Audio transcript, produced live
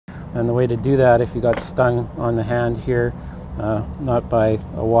And the way to do that, if you got stung on the hand here, not by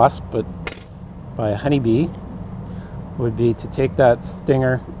a wasp but by a honeybee, would be to take that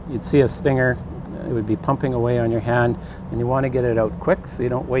stinger. You'd see a stinger, it would be pumping away on your hand, and you want to get it out quick, so you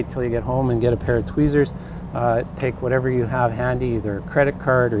don't wait till you get home and get a pair of tweezers. Take whatever you have handy, either a credit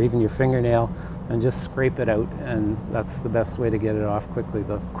card or even your fingernail, and just scrape it out, and that's the best way to get it off quickly.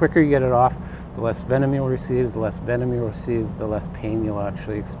 The quicker you get it off, the less venom you'll receive. The less venom you'll receive, the less pain you'll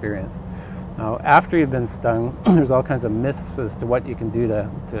actually experience. Now, after you've been stung, there's all kinds of myths as to what you can do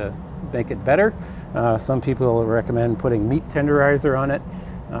to make it better. Some people recommend putting meat tenderizer on it.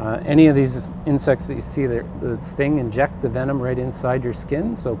 Any of these insects that you see that sting inject the venom right inside your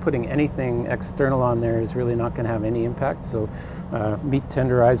skin, so putting anything external on there is really not going to have any impact. So meat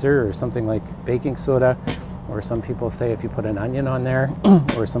tenderizer or something like baking soda, or some people say if you put an onion on there,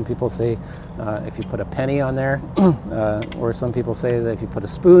 or some people say if you put a penny on there, or some people say that if you put a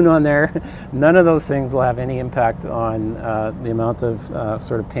spoon on there. None of those things will have any impact on the amount of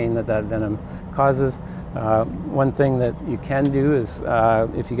sort of pain that venom causes. One thing that you can do is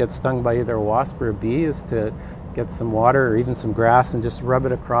if you get stung by either a wasp or a bee, is to get some water or even some grass and just rub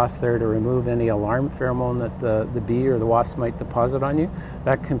it across there to remove any alarm pheromone that the bee or the wasp might deposit on you.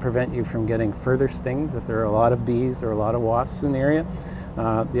 That can prevent you from getting further stings if there are a lot of bees or a lot of wasps in the area.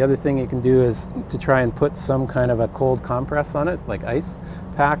 The other thing you can do is to try and put some kind of a cold compress on it, like ice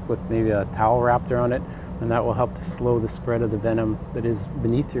pack with maybe a towel wrapped around it, and that will help to slow the spread of the venom that is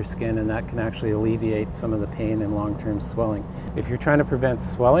beneath your skin, and that can actually alleviate some of the pain and long-term swelling. If you're trying to prevent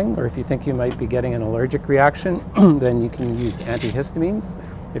swelling, or if you think you might be getting an allergic reaction, then you can use antihistamines.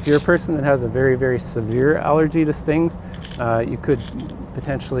 If you're a person that has a very, very severe allergy to stings, you could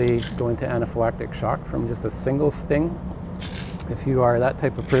potentially go into anaphylactic shock from just a single sting. If you are that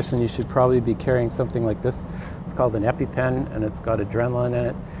type of person, you should probably be carrying something like this. It's called an EpiPen, and it's got adrenaline in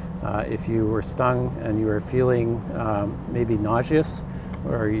it. If you were stung and you were feeling maybe nauseous,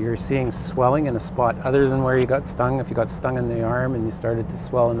 or you're seeing swelling in a spot other than where you got stung, if you got stung in the arm and you started to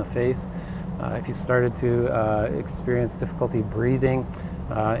swell in the face, if you started to experience difficulty breathing,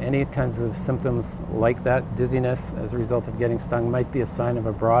 any kinds of symptoms like that, dizziness as a result of getting stung, might be a sign of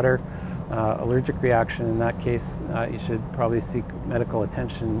a broader allergic reaction. In that case, you should probably seek medical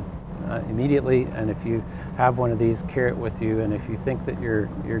attention immediately. And if you have one of these, carry it with you. And if you think that you're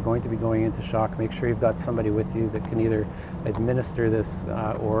going to be going into shock, make sure you've got somebody with you that can either administer this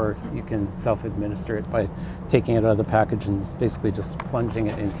or you can self-administer it by taking it out of the package and basically just plunging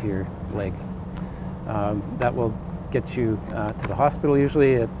it into your leg. That will get you to the hospital.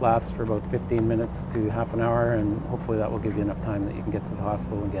 Usually it lasts for about 15 minutes to half an hour, and hopefully that will give you enough time that you can get to the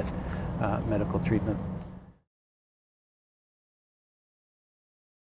hospital and get medical treatment.